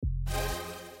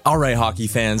All right, hockey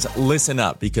fans, listen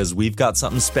up because we've got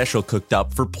something special cooked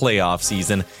up for playoff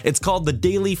season. It's called the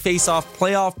Daily Faceoff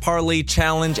Playoff Parlay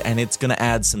Challenge, and it's going to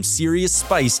add some serious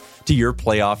spice to your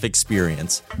playoff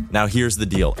experience. Now, here's the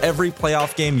deal. Every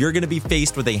playoff game, you're going to be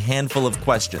faced with a handful of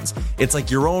questions. It's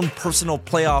like your own personal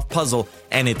playoff puzzle,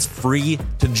 and it's free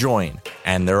to join.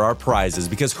 And there are prizes,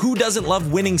 because who doesn't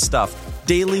love winning stuff?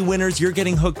 Daily winners, you're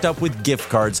getting hooked up with gift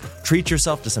cards. Treat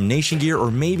yourself to some Nation gear or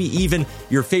maybe even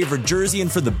your favorite jersey.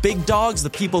 And for the big dogs, the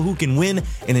people who can win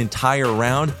an entire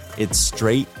round, it's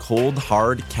straight, cold,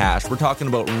 hard cash. We're talking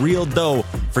about real dough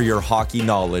for your hockey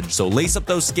knowledge. So lace up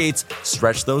those skates,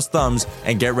 stretch those thumbs,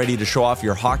 and get ready to show off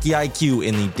your hockey IQ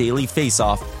in the Daily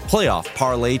Faceoff Playoff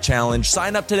Parlay Challenge.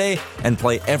 Sign up today and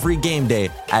play every game day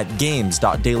at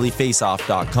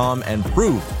games.dailyfaceoff.com and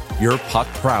prove your puck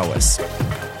prowess.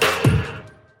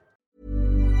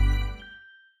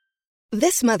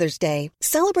 This Mother's Day,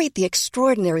 celebrate the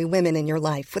extraordinary women in your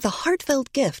life with a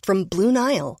heartfelt gift from Blue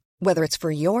Nile. Whether it's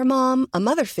for your mom, a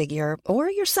mother figure, or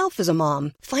yourself as a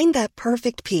mom, find that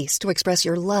perfect piece to express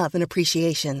your love and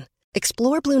appreciation.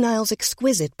 Explore Blue Nile's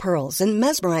exquisite pearls and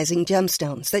mesmerizing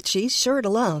gemstones that she's sure to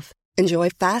love. Enjoy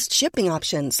fast shipping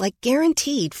options like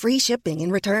guaranteed free shipping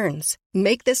and returns.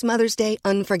 Make this Mother's Day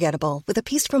unforgettable with a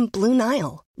piece from Blue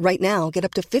Nile. Right now, get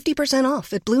up to 50%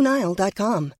 off at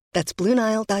BlueNile.com. That's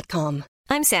BlueNile.com.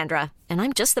 I'm Sandra, and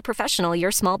I'm just the professional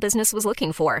your small business was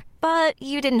looking for. But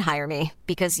you didn't hire me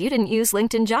because you didn't use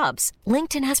LinkedIn Jobs.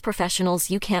 LinkedIn has professionals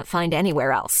you can't find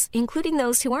anywhere else, including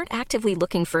those who aren't actively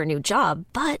looking for a new job,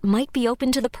 but might be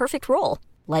open to the perfect role,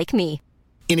 like me.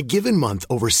 In a given month,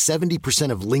 over 70%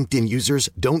 of LinkedIn users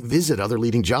don't visit other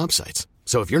leading job sites.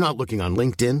 So if you're not looking on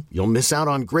LinkedIn, you'll miss out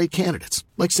on great candidates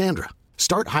like Sandra.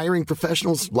 Start hiring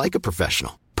professionals like a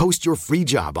professional. Post your free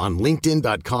job on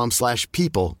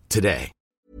linkedin.com/people today.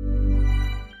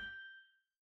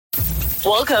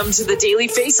 Welcome to the Daily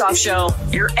Faceoff Show,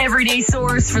 your everyday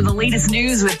source for the latest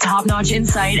news with top-notch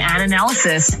insight and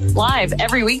analysis. Live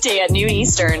every weekday at noon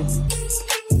Eastern.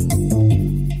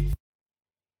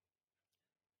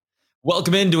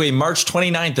 Welcome into a March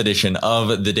 29th edition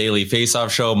of the Daily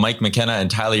Faceoff Show. Mike McKenna and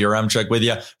Tyler Yaremchuk with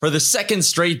you for the second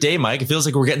straight day, Mike. It feels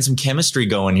like we're getting some chemistry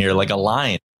going here, like a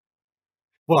line.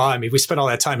 Well, I mean, we spent all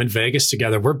that time in Vegas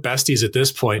together. We're besties at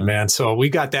this point, man. So we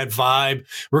got that vibe.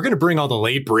 We're going to bring all the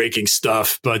late breaking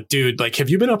stuff. But dude, like, have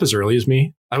you been up as early as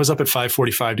me? I was up at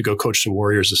 5:45 to go coach the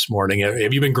Warriors this morning.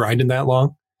 Have you been grinding that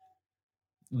long?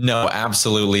 No,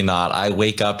 absolutely not. I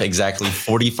wake up exactly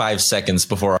 45 seconds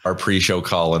before our pre-show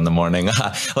call in the morning.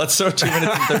 Let's throw 2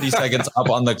 minutes and 30 seconds up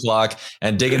on the clock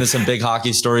and dig into some big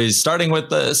hockey stories, starting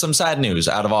with some sad news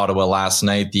out of Ottawa last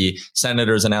night. The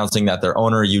Senators announcing that their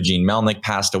owner, Eugene Melnyk,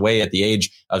 passed away at the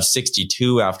age of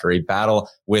 62 after a battle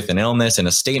with an illness. In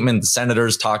a statement, the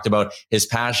Senators talked about his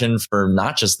passion for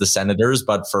not just the Senators,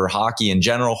 but for hockey in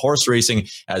general, horse racing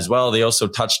as well. They also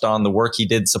touched on the work he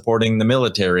did supporting the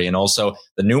military and also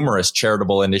the numerous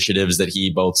charitable initiatives that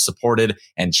he both supported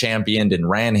and championed and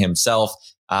ran himself.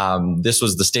 This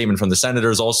was the statement from the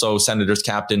Senators. Also, Senators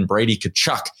captain Brady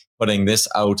Tkachuk putting this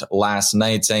out last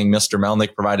night, saying, Mr.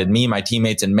 Melnyk provided me, my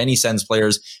teammates, and many Sens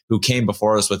players who came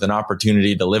before us with an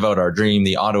opportunity to live out our dream.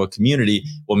 The Ottawa community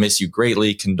will miss you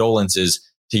greatly. Condolences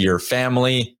to your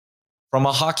family. From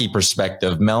a hockey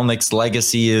perspective, Melnyk's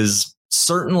legacy is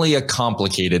certainly a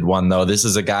complicated one, though. This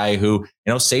is a guy who,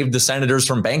 saved the Senators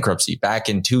from bankruptcy back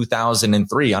in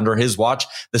 2003. Under his watch,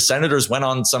 the Senators went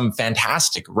on some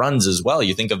fantastic runs as well.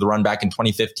 You think of the run back in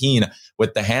 2015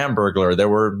 with the Hamburglar. There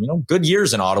were, good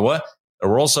years in Ottawa. There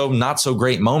were also not so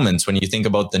great moments when you think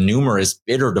about the numerous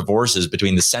bitter divorces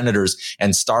between the Senators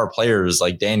and star players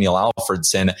like Daniel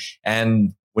Alfredson.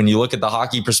 And when you look at the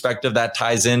hockey perspective, that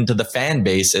ties into the fan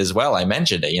base as well. I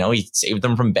mentioned it, he saved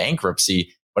them from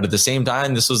bankruptcy. But at the same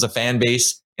time, this was a fan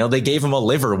base, they gave him a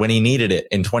liver when he needed it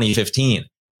in 2015.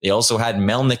 They also had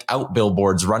Melnyk out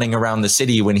billboards running around the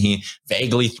city when he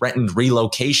vaguely threatened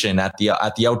relocation at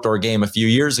the outdoor game a few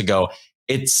years ago.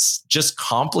 It's just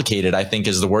complicated, I think,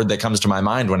 is the word that comes to my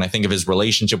mind when I think of his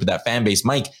relationship with that fan base.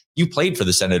 Mike, you played for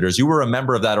the Senators. You were a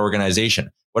member of that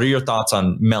organization. What are your thoughts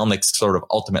on Melnyk's sort of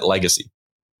ultimate legacy?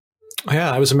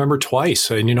 Yeah, I was a member twice.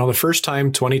 And, the first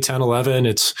time, 2010, 11,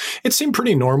 it seemed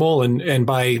pretty normal. And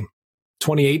by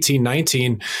 2018,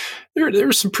 19, there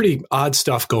was some pretty odd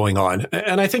stuff going on.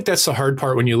 And I think that's the hard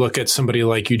part when you look at somebody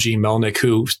like Eugene Melnyk,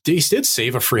 who he did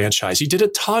save a franchise. He did a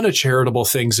ton of charitable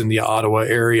things in the Ottawa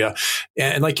area.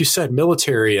 And like you said,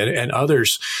 military and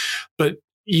others. But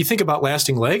you think about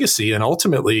lasting legacy, and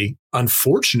ultimately,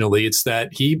 unfortunately, it's that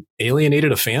he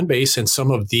alienated a fan base and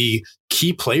some of the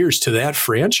key players to that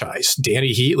franchise.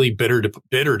 Danny Heatley,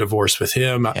 bitter divorce with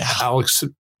him. Yeah. Alex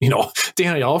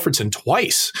Danny Alfredson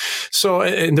twice. So,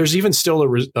 and there's even still a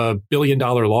 $1 billion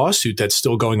lawsuit that's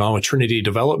still going on with Trinity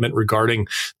Development regarding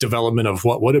development of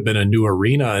what would have been a new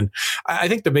arena. And I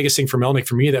think the biggest thing for Melnyk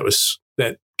for me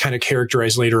that kind of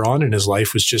characterized later on in his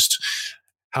life was just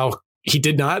how he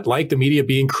did not like the media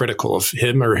being critical of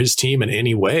him or his team in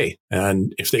any way.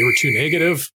 And if they were too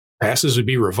negative, passes would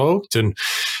be revoked. And,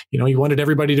 he wanted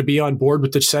everybody to be on board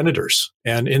with the Senators.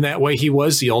 And in that way, he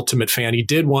was the ultimate fan. He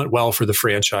did want well for the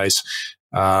franchise.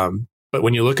 But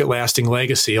when you look at lasting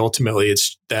legacy, ultimately,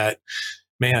 it's that,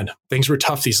 man, things were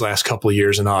tough these last couple of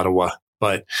years in Ottawa.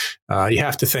 But you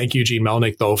have to thank Eugene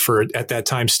Melnyk, though, for at that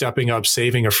time stepping up,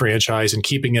 saving a franchise and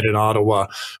keeping it in Ottawa,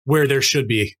 where there should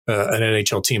be an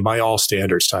NHL team by all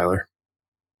standards, Tyler.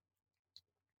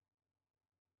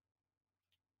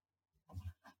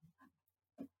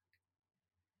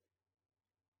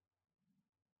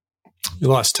 We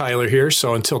lost Tyler here,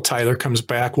 so until Tyler comes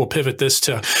back, we'll pivot this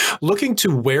to looking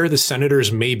to where the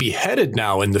Senators may be headed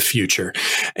now in the future.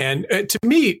 And to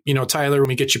me, Tyler, when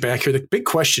we get you back here, the big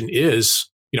question is,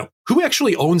 who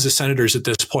actually owns the Senators at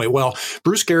this point? Well,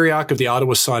 Bruce Garriock of the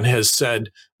Ottawa Sun has said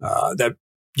that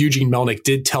Eugene Melnyk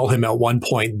did tell him at one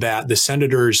point that the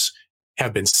Senators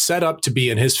have been set up to be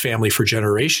in his family for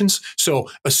generations. So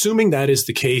assuming that is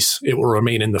the case, it will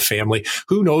remain in the family.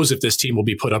 Who knows if this team will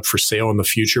be put up for sale in the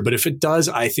future? But if it does,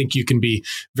 I think you can be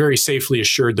very safely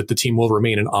assured that the team will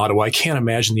remain in Ottawa. I can't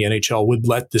imagine the NHL would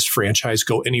let this franchise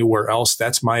go anywhere else.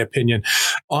 That's my opinion.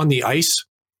 On the ice,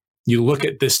 you look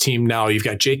at this team now, you've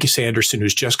got Jake Sanderson,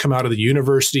 who's just come out of the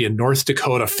University in North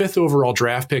Dakota, 5th overall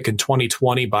draft pick in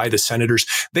 2020 by the Senators.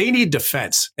 They need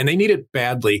defense, and they need it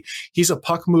badly. He's a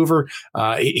puck mover.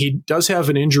 He does have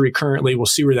an injury currently. We'll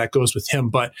see where that goes with him,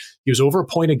 but he was over a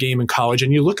point a game in college.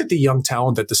 And you look at the young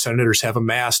talent that the Senators have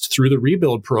amassed through the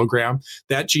rebuild program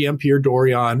that GM Pierre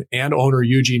Dorion and owner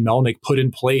Eugene Melnyk put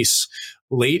in place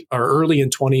late or early in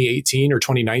 2018 or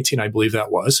 2019, I believe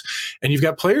that was. And you've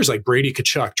got players like Brady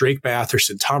Tkachuk, Drake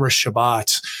Batherson, Thomas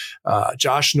Chabot,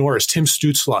 Josh Norris, Tim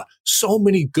Stützle, so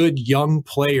many good young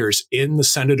players in the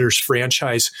Senators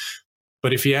franchise.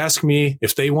 But if you ask me,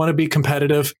 if they want to be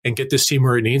competitive and get this team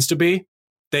where it needs to be,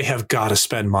 they have got to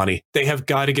spend money. They have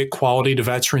got to get quality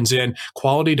veterans in,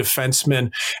 quality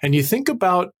defensemen. And you think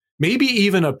about maybe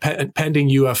even a pending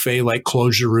UFA like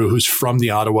Claude Giroux, who's from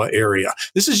the Ottawa area.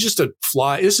 This is just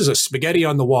this is a spaghetti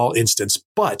on the wall instance.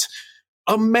 But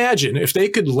imagine if they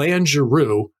could land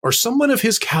Giroux or someone of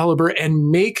his caliber and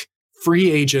make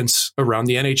free agents around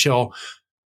the NHL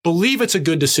believe it's a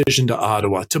good decision to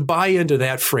Ottawa to buy into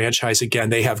that franchise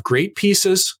again. They have great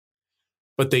pieces,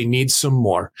 but they need some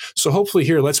more. So hopefully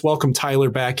here, let's welcome Tyler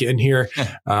back in here.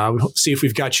 We'll see if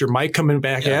we've got your mic coming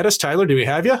back at us. Tyler, do we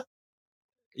have you?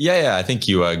 Yeah, I think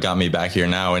you got me back here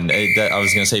now. And I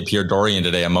was going to say Pierre Dorion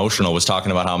today, emotional, was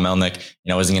talking about how Melnyk,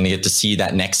 isn't going to get to see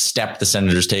that next step the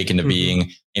Senators take into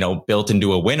being, built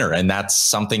into a winner. And that's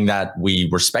something that we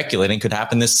were speculating could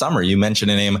happen this summer. You mentioned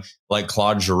a name like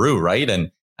Claude Giroux, right? And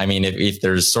I mean, if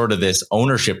there's sort of this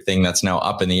ownership thing that's now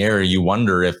up in the air, you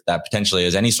wonder if that potentially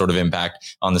has any sort of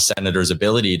impact on the Senators'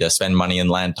 ability to spend money and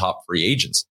land top free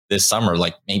agents this summer,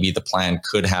 like maybe the plan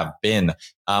could have been.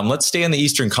 Let's stay in the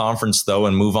Eastern Conference, though,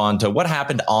 and move on to what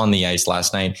happened on the ice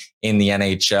last night in the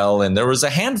NHL. And there was a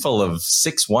handful of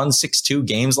 6-1, 6-2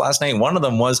 games last night. One of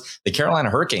them was the Carolina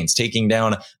Hurricanes taking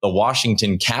down the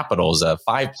Washington Capitals.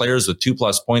 5 players with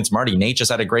 2+ points. Marty Necas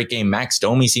had a great game. Max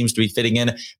Domi seems to be fitting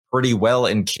in pretty well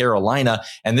in Carolina.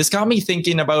 And this got me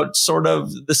thinking about sort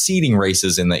of the seeding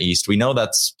races in the East. We know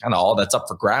that's kind of all that's up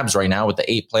for grabs right now with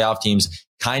the 8 playoff teams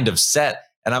kind of set.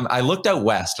 And I looked out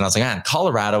west and I was like,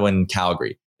 Colorado and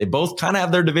Calgary, they both kind of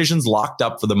have their divisions locked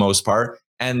up for the most part.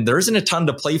 And there isn't a ton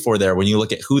to play for there when you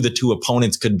look at who the 2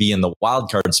 opponents could be in the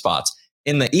wildcard spots.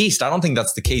 In the East, I don't think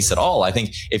that's the case at all. I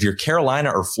think if you're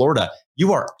Carolina or Florida,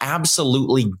 you are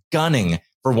absolutely gunning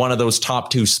for one of those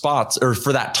top 2 spots, or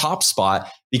for that top spot,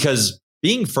 because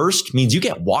being first means you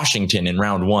get Washington in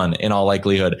round 1 in all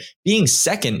likelihood. Being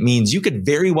second means you could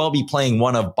very well be playing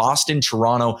one of Boston,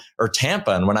 Toronto, or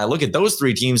Tampa. And when I look at those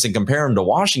 3 teams and compare them to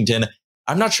Washington,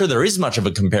 I'm not sure there is much of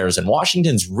a comparison.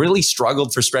 Washington's really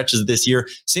struggled for stretches this year.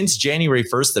 Since January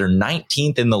 1st, they're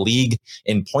 19th in the league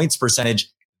in points percentage.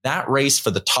 That race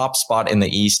for the top spot in the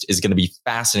East is going to be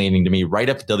fascinating to me right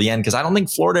up until the end, because I don't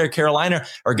think Florida or Carolina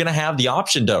are going to have the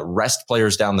option to rest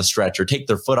players down the stretch or take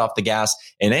their foot off the gas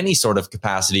in any sort of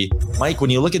capacity. Mike, when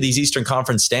you look at these Eastern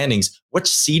Conference standings, which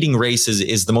seeding race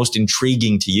is the most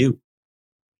intriguing to you?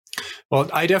 Well,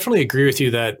 I definitely agree with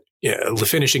you that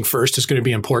finishing first is going to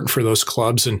be important for those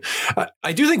clubs. And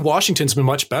I do think Washington's been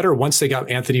much better once they got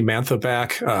Anthony Mantha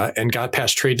back and got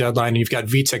past trade deadline. And you've got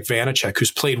Vitek Vanacek,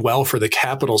 who's played well for the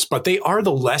Capitals, but they are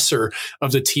the lesser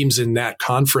of the teams in that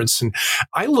conference. And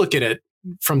I look at it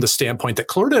from the standpoint that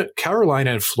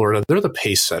Carolina and Florida, they're the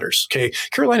pace setters. Okay.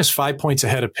 Carolina's 5 points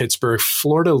ahead of Pittsburgh.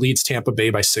 Florida leads Tampa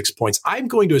Bay by 6 points. I'm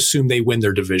going to assume they win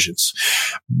their divisions.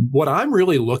 What I'm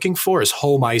really looking for is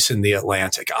home ice in the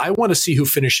Atlantic. I want to see who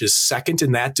finishes second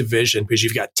in that division, because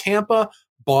you've got Tampa,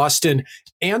 Boston,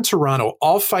 and Toronto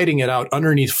all fighting it out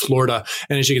underneath Florida.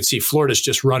 And as you can see, Florida's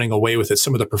just running away with it.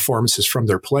 Some of the performances from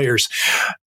their players.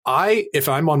 If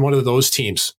I'm on one of those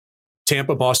teams,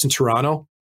 Tampa, Boston, Toronto,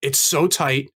 it's so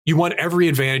tight. You want every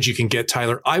advantage you can get,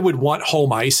 Tyler. I would want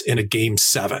home ice in a game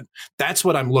 7. That's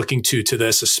what I'm looking to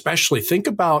this, especially think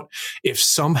about if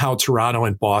somehow Toronto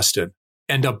and Boston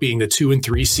end up being the 2 and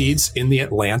 3 seeds in the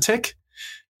Atlantic.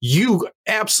 You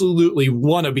absolutely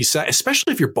want to be set,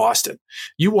 especially if you're Boston.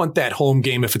 You want that home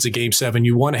game. If it's a game 7,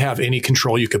 you want to have any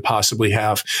control you could possibly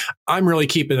have. I'm really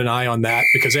keeping an eye on that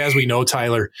because, as we know,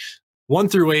 Tyler, 1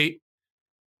 through 8,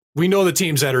 we know the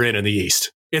teams that are in the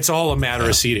East. It's all a matter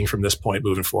of seeding from this point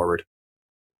moving forward.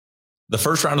 The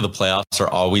first round of the playoffs are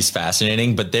always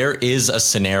fascinating, but there is a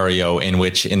scenario in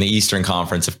which in the Eastern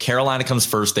Conference, if Carolina comes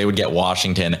first, they would get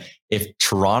Washington. If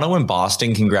Toronto and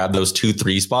Boston can grab those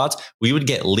 2-3 spots, we would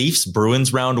get Leafs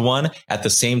Bruins round 1. At the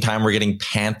same time, we're getting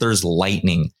Panthers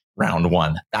Lightning round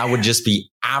 1. That would just be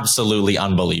absolutely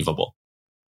unbelievable.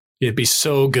 It'd be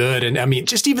so good. And I mean,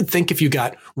 just even think if you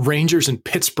got Rangers and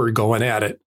Pittsburgh going at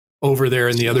it over there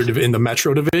in the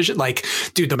Metro division. Like,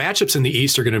 dude, the matchups in the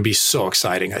East are going to be so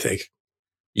exciting, I think.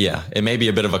 Yeah, it may be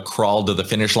a bit of a crawl to the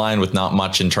finish line with not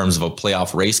much in terms of a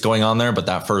playoff race going on there, but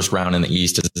that first round in the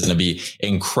East is going to be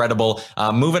incredible.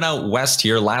 Moving out west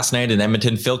here, last night in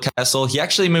Edmonton, Phil Kessel, he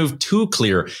actually moved 2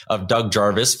 clear of Doug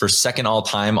Jarvis for second all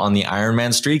time on the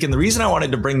Ironman streak. And the reason I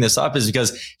wanted to bring this up is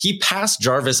because he passed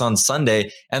Jarvis on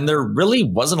Sunday, and there really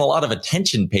wasn't a lot of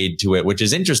attention paid to it, which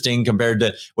is interesting compared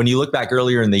to when you look back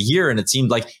earlier in the year, and it seemed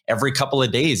like every couple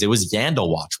of days it was Yandel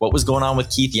watch. What was going on with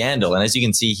Keith Yandel? And as you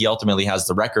can see, he ultimately has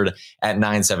the record at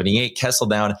 978, Kessel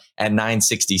down at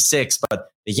 966. But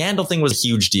the Yandel thing was a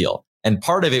huge deal. And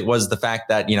part of it was the fact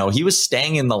that, he was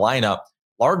staying in the lineup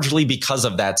largely because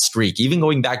of that streak. Even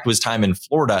going back to his time in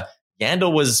Florida,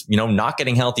 Yandel was, not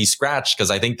getting healthy scratch because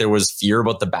I think there was fear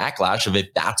about the backlash of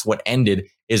it. That's what ended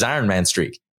his Ironman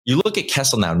streak. You look at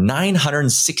Kessel now,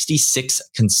 966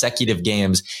 consecutive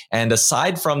games. And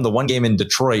aside from the one game in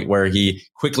Detroit where he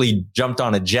quickly jumped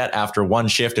on a jet after one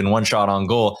shift and one shot on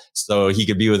goal so he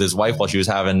could be with his wife while she was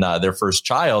having their first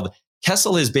child,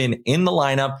 Kessel has been in the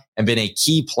lineup and been a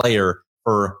key player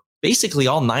for basically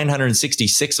all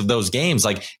 966 of those games.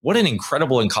 Like, what an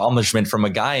incredible accomplishment from a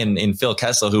guy in Phil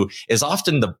Kessel, who is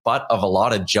often the butt of a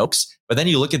lot of jokes. But then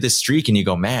you look at this streak and you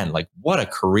go, man, like, what a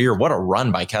career, what a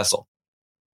run by Kessel.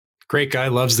 Great guy,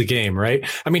 loves the game, right?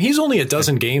 I mean, he's only a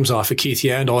dozen games off of Keith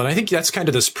Yandel. And I think that's kind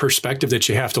of this perspective that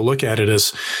you have to look at it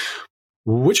as,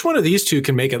 which one of these two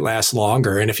can make it last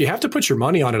longer? And if you have to put your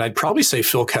money on it, I'd probably say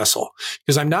Phil Kessel,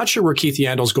 because I'm not sure where Keith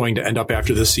Yandel's going to end up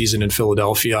after this season in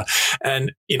Philadelphia.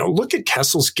 And, look at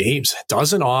Kessel's games,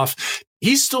 dozen off.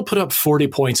 He's still put up 40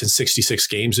 points in 66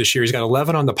 games this year. He's got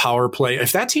 11 on the power play.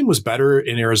 If that team was better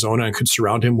in Arizona and could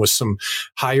surround him with some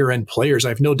higher end players, I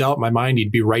have no doubt in my mind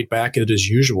he'd be right back at his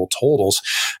usual totals.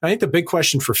 I think the big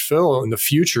question for Phil in the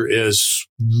future is,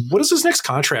 what does his next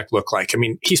contract look like? I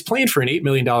mean, he's playing for an $8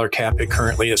 million cap hit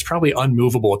currently. It's probably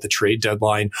unmovable at the trade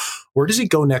deadline. Where does he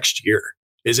go next year?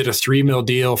 Is it a $3 million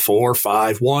deal, 4,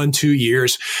 5, 1, 2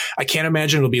 years? I can't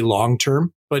imagine it'll be long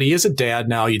term, but he is a dad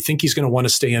now. You'd think he's going to want to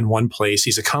stay in one place.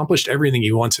 He's accomplished everything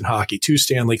he wants in hockey. 2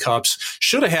 Stanley Cups.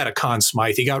 Should have had a Conn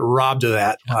Smythe. He got robbed of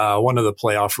that. One of the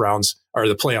playoff rounds or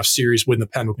the playoff series when the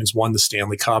Penguins won the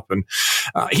Stanley Cup. And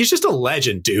he's just a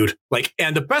legend, dude. Like,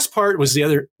 and the best part was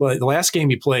the last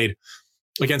game he played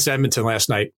against Edmonton last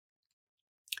night.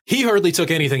 He hardly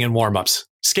took anything in warmups.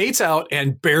 Skates out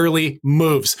and barely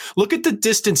moves. Look at the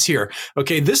distance here.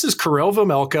 Okay, this is Karel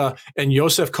Vejmelka and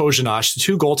Josef Kozhinash, the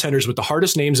 2 goaltenders with the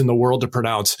hardest names in the world to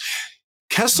pronounce.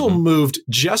 Kessel moved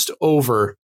just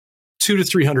over 200 to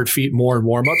 300 feet more in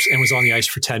warmups and was on the ice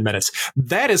for 10 minutes.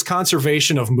 That is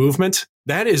conservation of movement.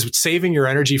 That is saving your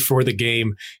energy for the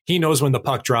game. He knows when the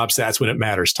puck drops. That's when it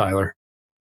matters, Tyler.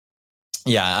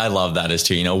 Yeah, I love that as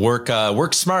too.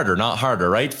 Work smarter, not harder,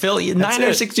 right? Phil,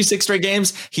 966 straight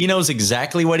games. He knows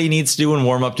exactly what he needs to do in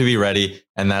warm up to be ready.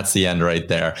 And that's the end right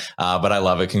there. But I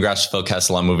love it. Congrats to Phil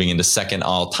Kessel on moving into second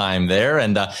all time there.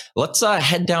 And let's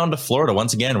head down to Florida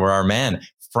once again, where our man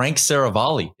Frank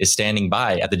Seravalli is standing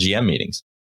by at the GM meetings.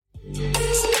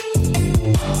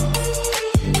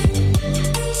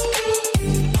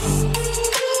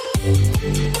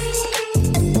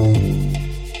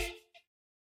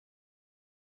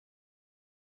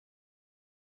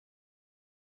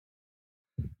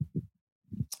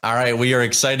 All right, we are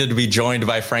excited to be joined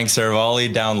by Frank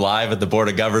Seravalli down live at the Board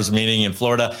of Governors meeting in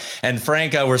Florida. And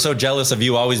Frank, we're so jealous of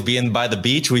you always being by the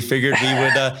beach. We figured we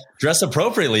would dress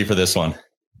appropriately for this one.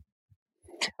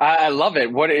 I love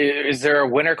it. What is there a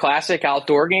Winter Classic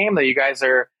outdoor game that you guys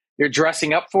you're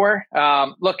dressing up for?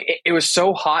 Look, it was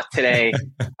so hot today.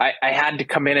 I had to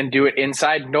come in and do it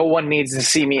inside. No one needs to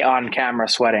see me on camera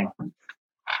sweating.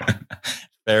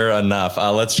 Fair enough.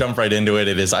 Let's jump right into it.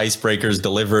 It is icebreakers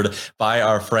delivered by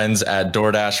our friends at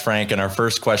DoorDash, Frank. And our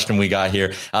first question we got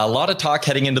here, a lot of talk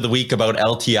heading into the week about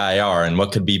LTIR and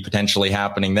what could be potentially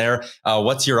happening there.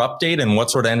 What's your update and what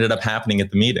sort of ended up happening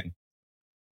at the meeting?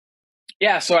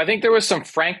 Yeah, so I think there was some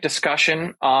frank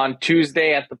discussion on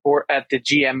Tuesday at the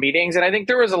GM meetings. And I think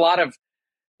there was a lot of,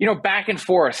 back and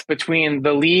forth between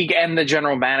the league and the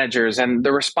general managers. And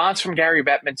the response from Gary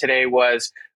Bettman today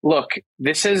was, look,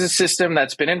 this is a system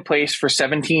that's been in place for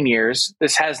 17 years.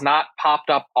 This has not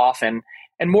popped up often.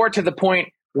 And more to the point,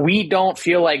 we don't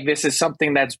feel like this is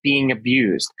something that's being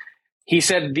abused. He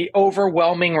said the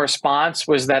overwhelming response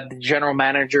was that the general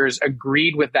managers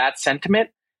agreed with that sentiment.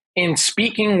 In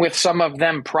speaking with some of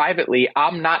them privately,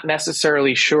 I'm not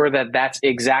necessarily sure that that's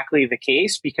exactly the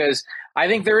case, because I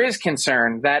think there is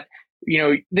concern that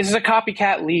this is a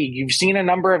copycat league. You've seen a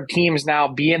number of teams now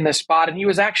be in this spot. And he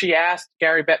was actually asked,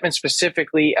 Gary Bettman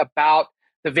specifically, about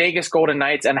the Vegas Golden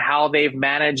Knights and how they've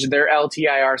managed their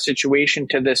LTIR situation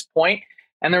to this point.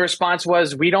 And the response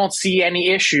was, we don't see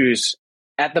any issues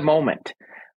at the moment.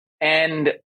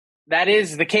 And that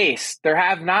is the case. There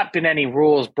have not been any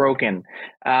rules broken.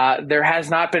 There has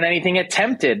not been anything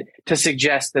attempted to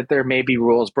suggest that there may be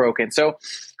rules broken. So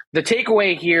the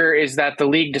takeaway here is that the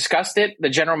league discussed it. The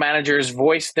general managers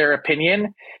voiced their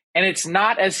opinion, and it's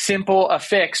not as simple a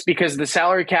fix because the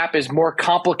salary cap is more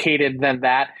complicated than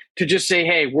that to just say,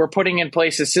 hey, we're putting in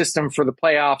place a system for the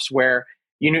playoffs where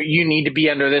you need to be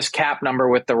under this cap number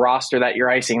with the roster that you're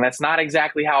icing. That's not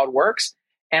exactly how it works.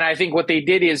 And I think what they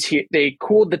did is they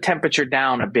cooled the temperature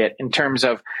down a bit in terms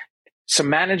of some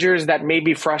managers that may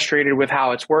be frustrated with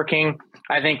how it's working.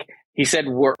 I think he said,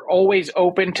 we're always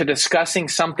open to discussing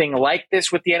something like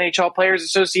this with the NHL Players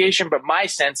Association. But my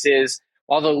sense is,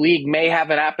 while the league may have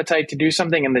an appetite to do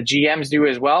something, and the GMs do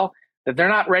as well, that they're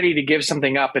not ready to give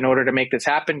something up in order to make this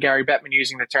happen. Gary Bettman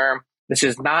using the term, this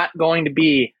is not going to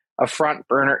be a front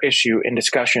burner issue in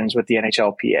discussions with the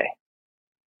NHLPA.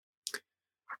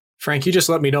 Frank, you just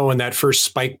let me know when that first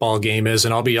spike ball game is,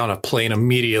 and I'll be on a plane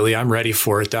immediately. I'm ready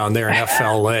for it down there in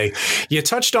FLA. You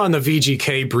touched on the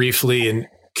VGK briefly, and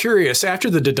curious,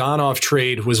 after the Dadonov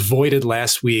trade was voided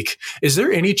last week, is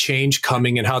there any change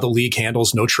coming in how the league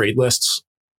handles no trade lists?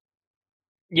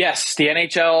 Yes, the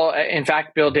NHL, in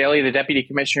fact, Bill Daly, the deputy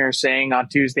commissioner, saying on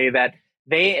Tuesday that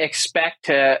they expect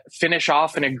to finish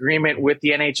off an agreement with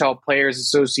the NHL Players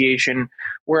Association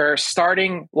where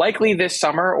starting likely this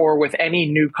summer or with any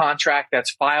new contract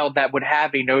that's filed that would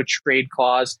have a no trade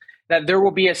clause, that there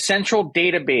will be a central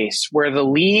database where the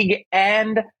league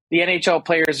and the NHL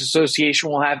Players Association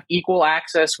will have equal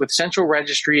access with central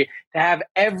registry to have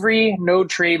every no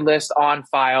trade list on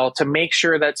file to make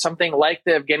sure that something like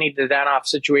the Evgeny Dadonov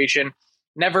situation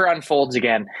never unfolds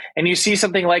again. And you see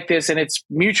something like this, and it's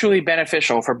mutually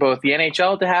beneficial for both the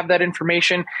NHL to have that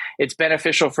information. It's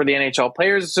beneficial for the NHL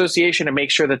Players Association to make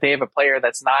sure that they have a player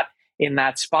that's not in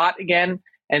that spot again.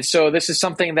 And so this is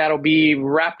something that'll be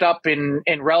wrapped up in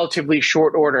relatively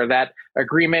short order. That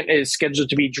agreement is scheduled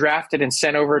to be drafted and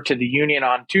sent over to the union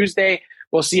on Tuesday.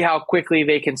 We'll see how quickly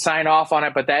they can sign off on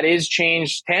it, but that is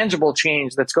change, tangible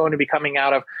change that's going to be coming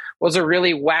out of was a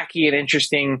really wacky and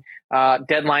interesting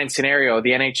deadline scenario.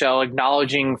 The NHL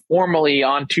acknowledging formally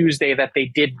on Tuesday that they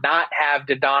did not have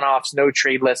Dadonov's no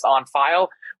trade list on file,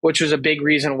 which was a big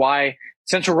reason why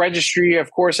Central Registry,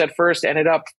 of course, at first ended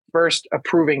up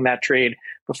approving that trade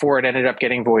before it ended up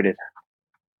getting voided.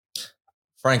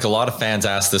 Frank, a lot of fans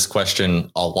ask this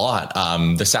question a lot.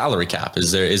 The salary cap,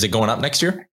 is it going up next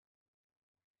year?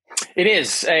 It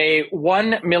is a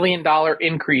 $1 million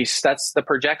increase. That's the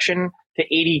projection to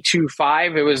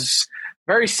 82.5. It was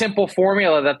a very simple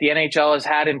formula that the NHL has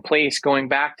had in place going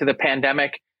back to the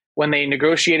pandemic when they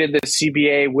negotiated the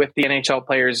CBA with the NHL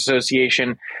Players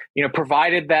Association,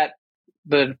 provided that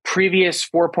the previous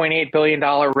 $4.8 billion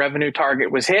revenue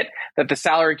target was hit, that the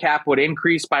salary cap would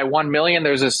increase by $1 million.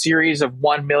 There's a series of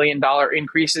 $1 million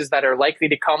increases that are likely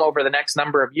to come over the next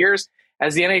number of years.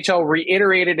 As the NHL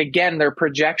reiterated again their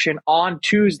projection on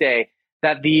Tuesday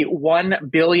that the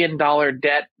 $1 billion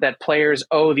debt that players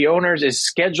owe the owners is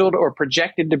scheduled or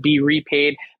projected to be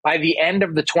repaid by the end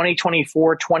of the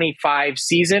 2024-25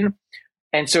 season.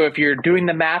 And so if you're doing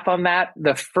the math on that,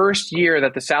 the first year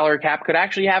that the salary cap could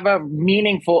actually have a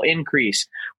meaningful increase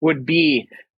would be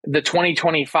the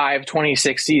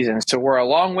 2025-26 season. So we're a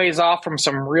long ways off from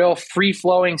some real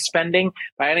free-flowing spending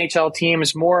by NHL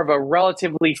teams, more of a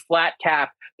relatively flat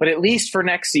cap. But at least for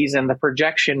next season, the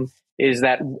projection is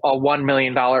that a $1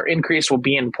 million increase will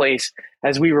be in place,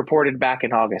 as we reported back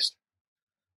in August.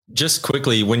 Just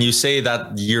quickly, when you say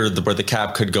that year where the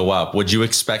cap could go up, would you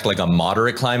expect like a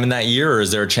moderate climb in that year, or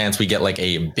is there a chance we get like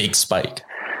a big spike?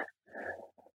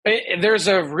 There's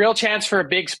a real chance for a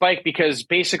big spike, because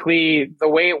basically the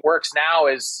way it works now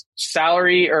is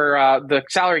the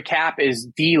salary cap is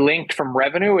de-linked from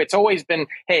revenue. It's always been,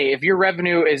 hey, if your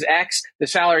revenue is X, the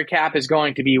salary cap is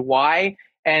going to be Y.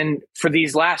 And for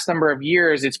these last number of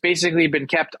years, it's basically been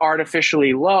kept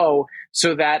artificially low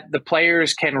so that the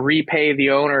players can repay the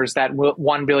owners that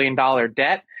 $1 billion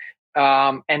debt.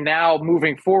 And now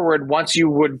moving forward, once you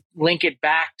would link it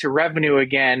back to revenue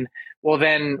again, well,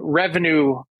 then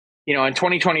revenue, in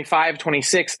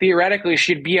 2025-26 theoretically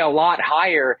should be a lot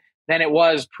higher than it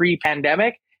was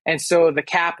pre-pandemic. And so the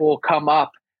cap will come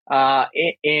up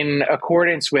in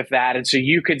accordance with that. And so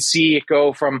you could see it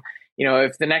go from,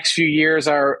 if the next few years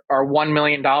are $1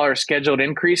 million scheduled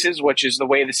increases, which is the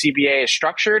way the CBA is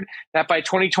structured, that by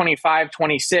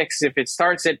 2025-26, if it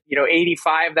starts at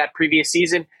 85 that previous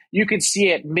season, you could see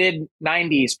it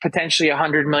mid-90s, potentially a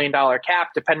 $100 million cap,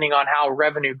 depending on how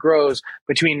revenue grows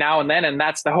between now and then. And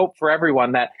that's the hope for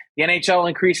everyone, that the NHL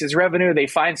increases revenue. They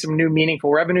find some new meaningful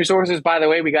revenue sources. By the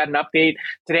way, we got an update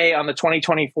today on the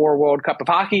 2024 World Cup of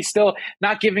Hockey. Still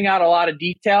not giving out a lot of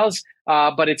details,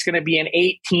 but it's going to be an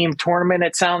 8-team tournament,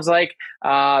 it sounds like.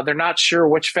 They're not sure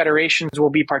which federations will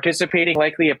be participating,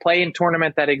 likely a play-in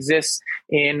tournament that exists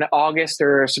in August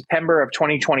or September of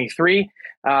 2023.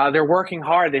 They're working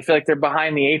hard. They feel like they're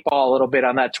behind the 8 ball a little bit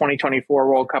on that 2024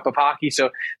 World Cup of Hockey. So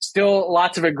still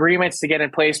lots of agreements to get in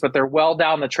place, but they're well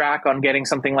down the track on getting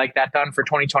something like that done for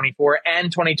 2024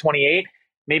 and 2028.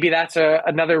 Maybe that's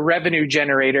another revenue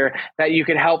generator that you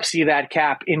could help see that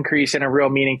cap increase in a real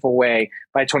meaningful way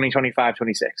by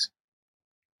 2025-26.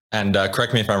 And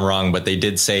correct me if I'm wrong, but they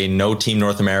did say no Team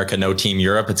North America, no Team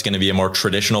Europe. It's going to be a more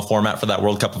traditional format for that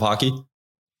World Cup of Hockey.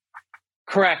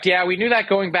 Correct. Yeah, we knew that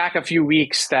going back a few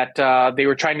weeks, that they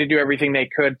were trying to do everything they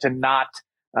could to not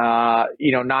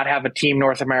have a Team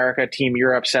North America, Team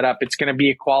Europe set up. It's going to be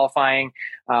a qualifying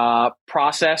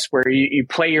process where you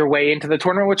play your way into the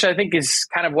tournament, which I think is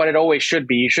kind of what it always should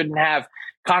be. You shouldn't have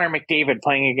Connor McDavid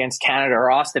playing against Canada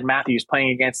or Austin Matthews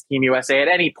playing against Team USA at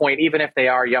any point, even if they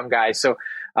are young guys. So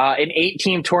an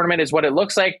 8-team tournament is what it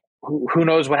looks like. Who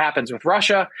knows what happens with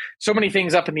Russia? So many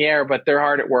things up in the air, but they're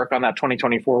hard at work on that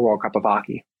 2024 World Cup of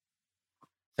Hockey.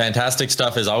 Fantastic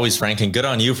stuff as always, Frank, and good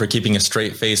on you for keeping a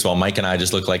straight face while Mike and I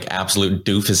just look like absolute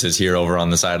doofuses here over on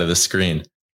the side of the screen.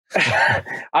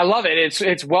 I love it.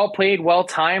 It's well played, well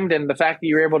timed, and the fact that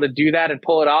you were able to do that and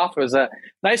pull it off was a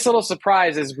nice little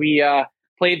surprise as we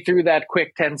played through that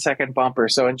quick 10-second bumper.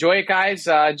 So enjoy it, guys.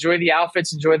 Enjoy the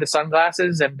outfits, enjoy the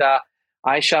sunglasses, and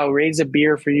I shall raise a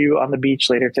beer for you on the beach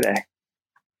later today.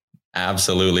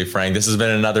 Absolutely, Frank. This has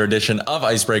been another edition of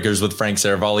Icebreakers with Frank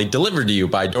Seravalli, delivered to you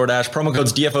by DoorDash. Promo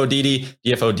codes DFODD,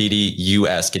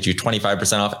 DFODDUS. Get you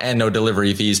 25% off and no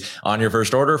delivery fees on your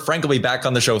first order. Frank will be back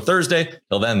on the show Thursday.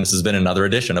 Till then, this has been another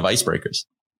edition of Icebreakers.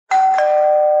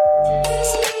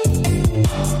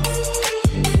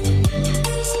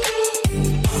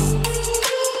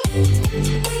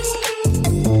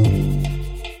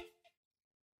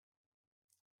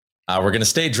 We're going to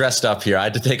stay dressed up here. I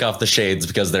had to take off the shades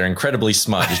because they're incredibly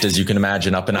smudged, as you can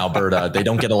imagine, up in Alberta. They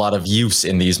don't get a lot of use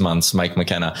in these months, Mike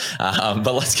McKenna.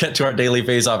 But let's get to our daily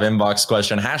Faceoff inbox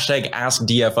question.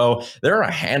 #AskDFO. There are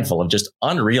a handful of just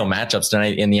unreal matchups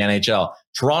tonight in the NHL.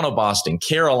 Toronto, Boston,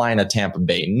 Carolina, Tampa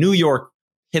Bay, New York,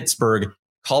 Pittsburgh,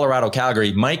 Colorado,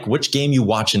 Calgary. Mike, which game you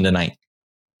watching tonight?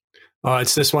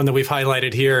 It's this one that we've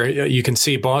highlighted here. You can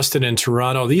see Boston and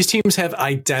Toronto. These teams have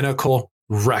identical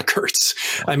records.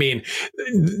 I mean,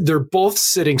 they're both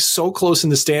sitting so close in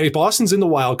the standings. Boston's in the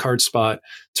wild card spot.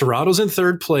 Toronto's in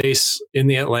third place in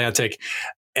the Atlantic.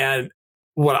 And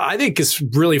what I think is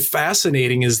really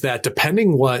fascinating is that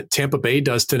depending what Tampa Bay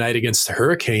does tonight against the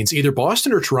Hurricanes, either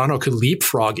Boston or Toronto could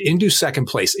leapfrog into second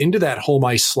place, into that home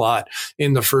ice slot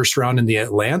in the first round in the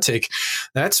Atlantic.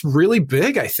 That's really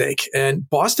big, I think. And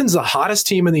Boston's the hottest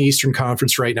team in the Eastern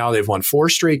Conference right now. They've won 4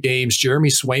 straight games. Jeremy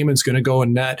Swayman's going to go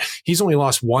in net. He's only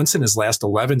lost once in his last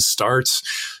 11 starts.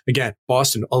 Again,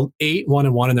 Boston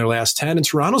 8-1-1 in their last 10. And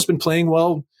Toronto's been playing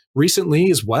well recently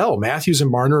as well. Matthews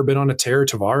and Marner have been on a tear.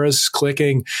 Tavares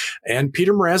clicking. And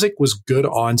Peter Mrazek was good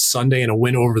on Sunday in a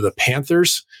win over the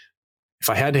Panthers. If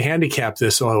I had to handicap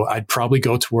this, I'd probably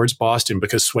go towards Boston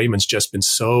because Swayman's just been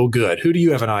so good. Who do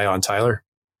you have an eye on, Tyler?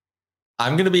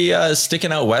 I'm going to be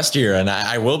sticking out west here, and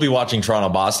I will be watching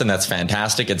Toronto-Boston. That's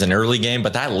fantastic. It's an early game,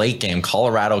 but that late game,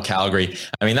 Colorado-Calgary,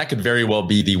 I mean, that could very well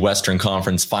be the Western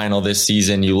Conference final this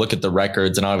season. You look at the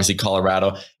records, and obviously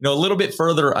Colorado, a little bit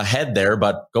further ahead there,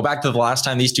 but go back to the last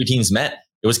time these two teams met.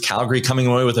 It was Calgary coming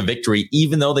away with a victory,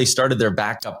 even though they started their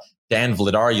backup, Dan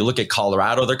Vladar. You look at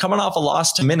Colorado, they're coming off a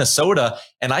loss to Minnesota,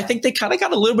 and I think they kind of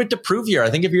got a little bit to prove here.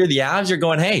 I think if you're the Avs, you're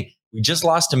going, hey, we just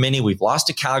lost to Minnie. We've lost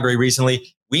to Calgary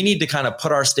recently. We need to kind of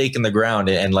put our stake in the ground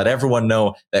and let everyone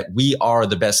know that we are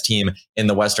the best team in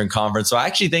the Western Conference. So I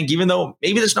actually think even though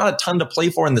maybe there's not a ton to play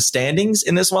for in the standings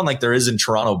in this one, like there is in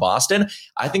Toronto, Boston,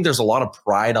 I think there's a lot of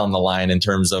pride on the line in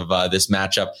terms of this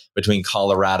matchup between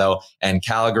Colorado and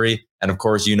Calgary. And of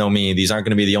course, you know me, these aren't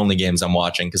going to be the only games I'm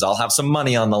watching because I'll have some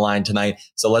money on the line tonight.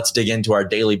 So let's dig into our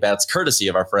daily bets, courtesy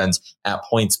of our friends at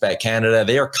PointsBet Canada.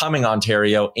 They are coming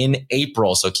Ontario in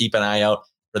April, so keep an eye out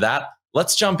for that.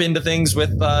 Let's jump into things with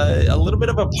a little bit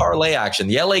of a parlay action.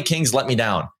 The LA Kings let me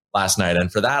down last night,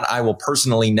 and for that, I will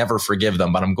personally never forgive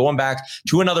them. But I'm going back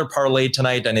to another parlay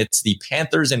tonight, and it's the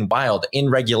Panthers and Wild in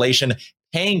regulation,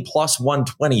 paying plus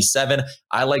 127.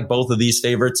 I like both of these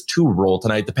favorites to roll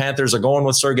tonight. The Panthers are going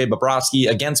with Sergei Bobrovsky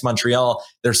against Montreal.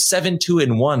 They're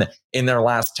 7-2-1 in their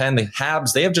last 10. The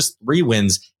Habs, they have just 3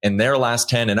 wins in their last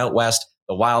 10, and out west,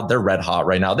 the Wild, they're red hot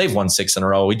right now. They've won 6 in a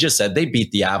row. We just said they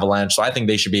beat the Avalanche, so I think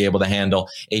they should be able to handle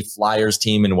a Flyers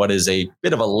team in what is a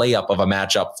bit of a layup of a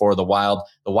matchup for the Wild.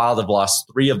 The Wild have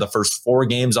lost 3 of the first 4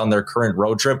 games on their current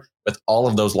road trip, with all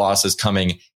of those losses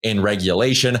coming in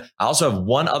regulation. I also have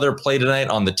one other play tonight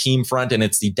on the team front, and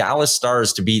it's the Dallas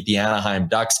Stars to beat the Anaheim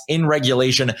Ducks in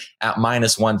regulation at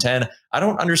minus 110. I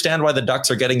don't understand why the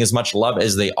Ducks are getting as much love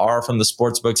as they are from the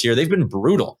sports books here. They've been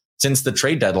brutal since the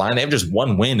trade deadline. They have just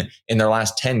 1 win in their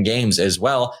last 10 games as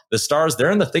well. The Stars, they're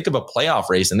in the thick of a playoff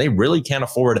race, and they really can't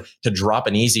afford to drop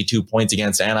an easy 2 points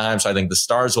against Anaheim. So I think the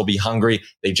Stars will be hungry.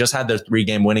 They just had their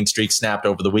 3-game winning streak snapped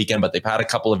over the weekend, but they've had a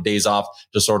couple of days off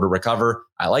to sort of recover.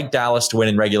 I like Dallas to win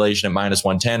in regulation at minus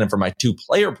 110. And for my 2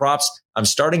 player props, I'm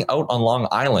starting out on Long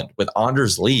Island with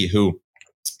Anders Lee, who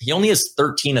he only has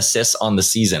 13 assists on the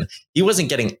season. He wasn't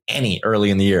getting any early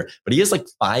in the year, but he has like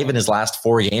 5 in his last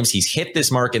 4 games. He's hit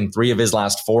this mark in 3 of his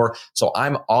last 4. So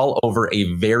I'm all over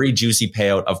a very juicy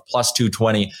payout of plus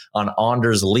 220 on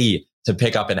Anders Lee to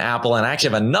pick up an apple. And I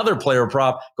actually have another player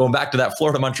prop going back to that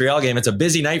Florida-Montreal game. It's a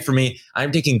busy night for me.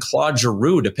 I'm taking Claude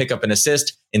Giroux to pick up an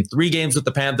assist in 3 games with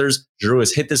the Panthers. Giroux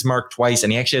has hit this mark twice,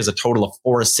 and he actually has a total of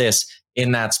 4 assists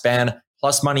in that span.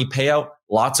 Plus money payout.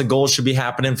 Lots of goals should be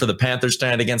happening for the Panthers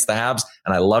tonight against the Habs.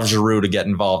 And I love Giroux to get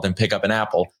involved and pick up an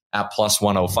apple at plus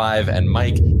 105. And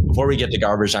Mike, before we get to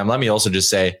garbage time, let me also just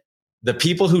say, the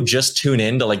people who just tune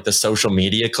in to like the social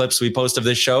media clips we post of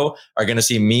this show are going to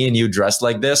see me and you dressed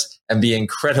like this and be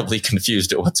incredibly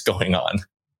confused at what's going on.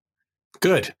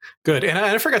 Good. And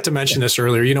I forgot to mention this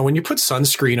earlier. When you put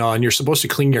sunscreen on, you're supposed to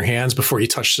clean your hands before you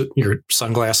touch your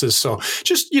sunglasses. So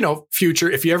just, future,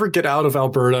 if you ever get out of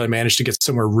Alberta and manage to get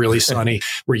somewhere really sunny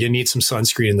where you need some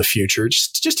sunscreen in the future,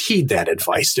 just heed that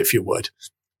advice if you would.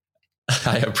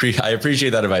 I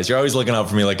appreciate that advice. You're always looking out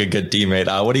for me like a good teammate.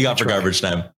 What do you got for garbage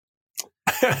time?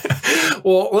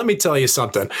 Well, let me tell you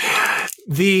something.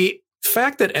 The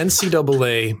fact that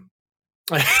NCAA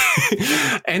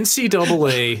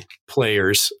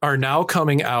players are now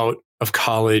coming out of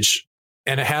college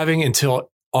and having until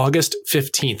August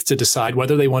 15th to decide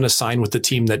whether they want to sign with the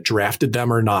team that drafted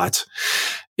them or not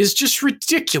is just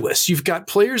ridiculous. You've got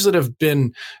players that have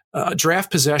been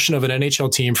draft possession of an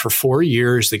NHL team for 4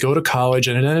 years. They go to college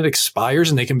and then it expires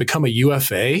and they can become a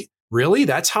UFA. Really?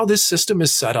 That's how this system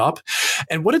is set up.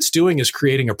 And what it's doing is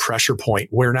creating a pressure point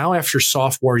where now after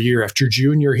sophomore year, after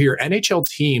junior year, NHL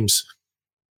teams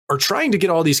are trying to get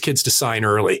all these kids to sign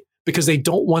early because they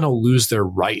don't want to lose their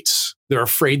rights. They're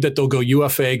afraid that they'll go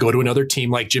UFA, go to another team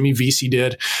like Jimmy Vesey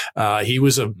did. He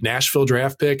was a Nashville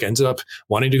draft pick, ends up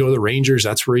wanting to go to the Rangers.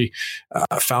 That's where he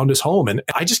found his home. And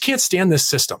I just can't stand this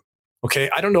system. Okay.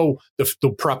 I don't know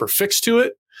the proper fix to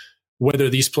it, Whether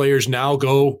these players now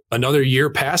go another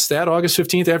year past that August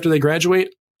 15th after they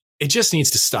graduate, it just needs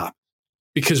to stop.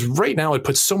 Because right now it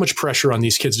puts so much pressure on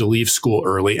these kids to leave school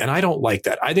early. And I don't like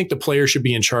that. I think the players should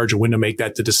be in charge of when to make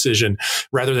that the decision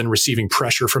rather than receiving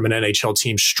pressure from an NHL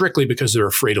team strictly because they're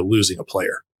afraid of losing a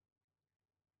player.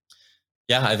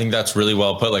 Yeah, I think that's really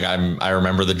well put. Like I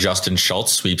remember the Justin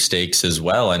Schultz sweepstakes as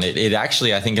well. And it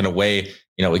actually, I think in a way,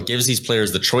 it gives these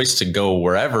players the choice to go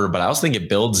wherever, but I also think it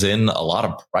builds in a lot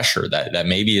of pressure that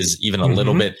maybe is even a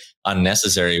little bit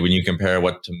unnecessary when you compare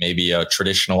what to maybe a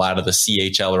traditional out of the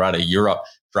CHL or out of Europe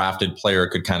drafted player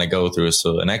could kind of go through.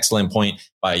 So an excellent point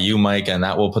by you, Mike, and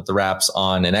that will put the wraps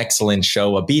on an excellent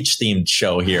show, a beach themed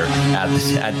show here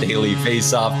at Daily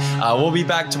Faceoff. We'll be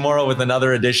back tomorrow with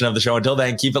another edition of the show. Until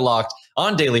then, keep it locked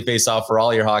on Daily Faceoff for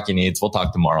all your hockey needs. We'll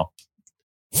talk tomorrow.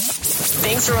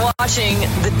 Thanks for watching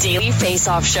the Daily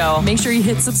Faceoff Show. Make sure you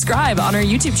hit subscribe on our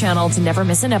YouTube channel to never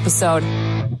miss an episode.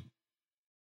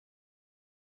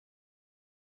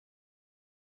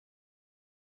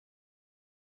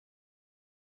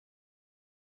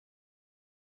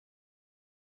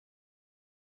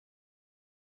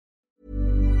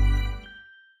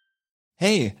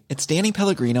 Hey, it's Danny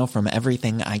Pellegrino from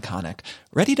Everything Iconic.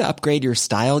 Ready to upgrade your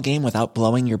style game without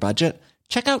blowing your budget?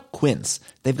 Check out Quince.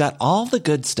 They've got all the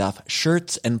good stuff,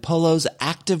 shirts and polos,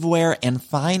 activewear, and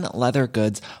fine leather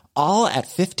goods, all at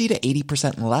 50 to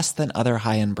 80% less than other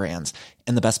high-end brands.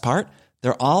 And the best part?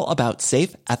 They're all about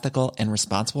safe, ethical, and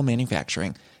responsible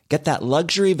manufacturing. Get that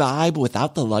luxury vibe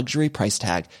without the luxury price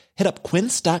tag. Hit up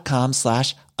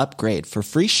quince.com/upgrade for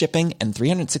free shipping and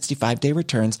 365-day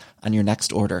returns on your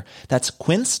next order. That's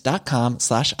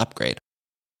quince.com/upgrade.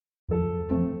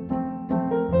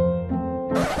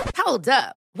 Hold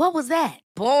up. What was that?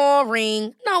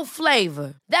 Boring. No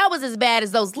flavor. That was as bad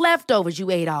as those leftovers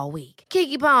you ate all week.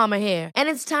 Keke Palmer here. And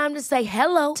it's time to say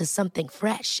hello to something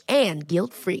fresh and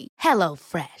guilt-free. Hello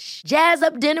Fresh. Jazz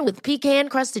up dinner with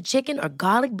pecan-crusted chicken or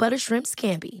garlic butter shrimp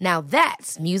scampi. Now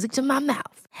that's music to my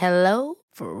mouth. Hello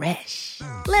Fresh.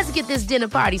 Let's get this dinner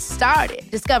party started.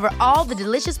 Discover all the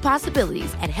delicious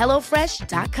possibilities at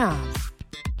HelloFresh.com.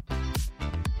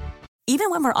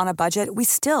 Even when we're on a budget, we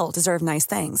still deserve nice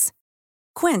things.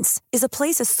 Quince is a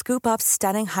place to scoop up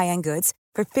stunning high-end goods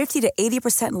for 50 to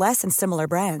 80% less than similar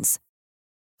brands.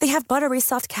 They have buttery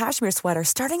soft cashmere sweaters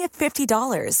starting at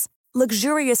 $50,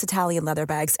 luxurious Italian leather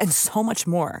bags, and so much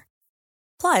more.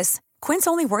 Plus, Quince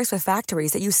only works with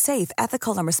factories that use safe,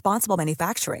 ethical, and responsible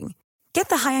manufacturing. Get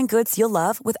the high-end goods you'll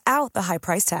love without the high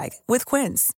price tag with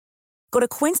Quince. Go to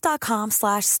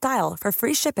quince.com/style for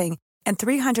free shipping and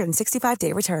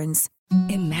 365-day returns.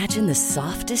 Imagine the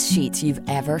softest sheets you've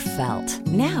ever felt.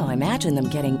 Now imagine them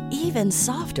getting even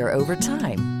softer over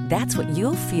time. That's what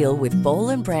you'll feel with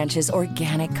Boll & Branch's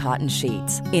organic cotton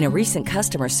sheets. In a recent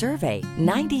customer survey,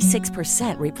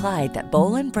 96% replied that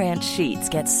Boll & Branch sheets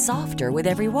get softer with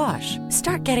every wash.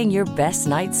 Start getting your best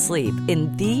night's sleep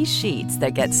in these sheets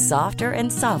that get softer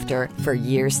and softer for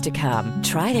years to come.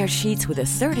 Try their sheets with a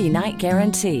 30-night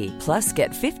guarantee. Plus,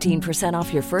 get 15%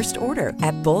 off your first order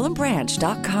at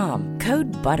bollandbranch.com.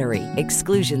 Code BUTTERY.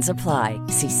 Exclusions apply.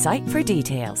 See site for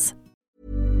details.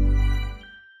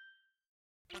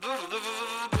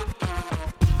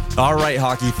 All right,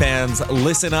 hockey fans,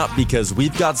 listen up because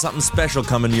we've got something special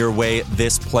coming your way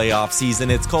this playoff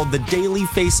season. It's called the Daily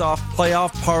Faceoff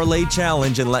Playoff Parlay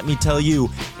Challenge, and let me tell you,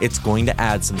 it's going to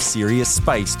add some serious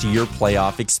spice to your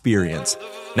playoff experience.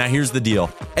 Now, here's the deal.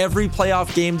 Every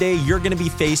playoff game day, you're going to be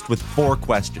faced with 4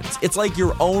 questions. It's like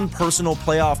your own personal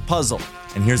playoff puzzle.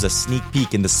 And here's a sneak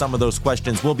peek into some of those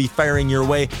questions we'll be firing your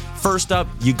way. First up,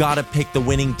 you got to pick the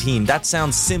winning team. That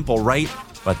sounds simple, right?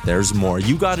 But there's more.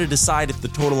 You got to decide if the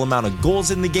total amount of goals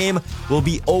in the game will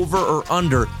be over or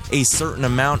under a certain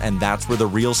amount, and that's where the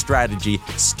real strategy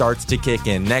starts to kick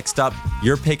in. Next up,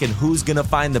 you're picking who's going to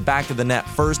find the back of the net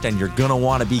first, and you're going to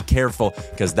want to be careful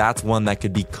because that's one that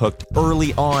could be cooked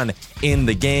early on in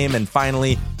the game. And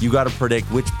finally, you got to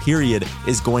predict which period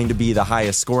is going to be the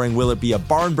highest scoring. Will it be a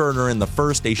barn burner in the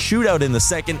first, a shootout in the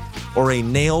second, or a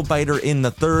nail biter in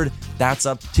the third? That's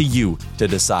up to you to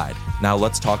decide. Now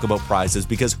let's talk about prizes,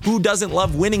 because who doesn't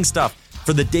love winning stuff?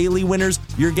 For the daily winners,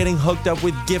 you're getting hooked up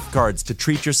with gift cards to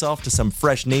treat yourself to some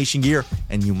fresh Nation gear,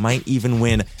 and you might even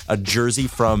win a jersey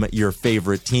from your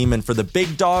favorite team. And for the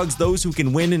big dogs, those who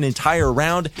can win an entire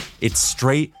round, it's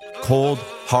straight, cold,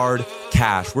 hard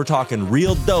cash. We're talking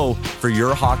real dough for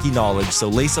your hockey knowledge. So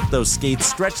lace up those skates,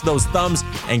 stretch those thumbs,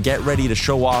 and get ready to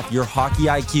show off your hockey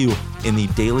IQ in the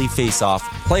Daily Faceoff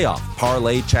Playoff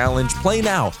Parlay Challenge. Play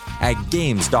now at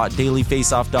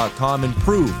games.dailyfaceoff.com and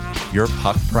prove your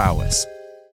puck prowess.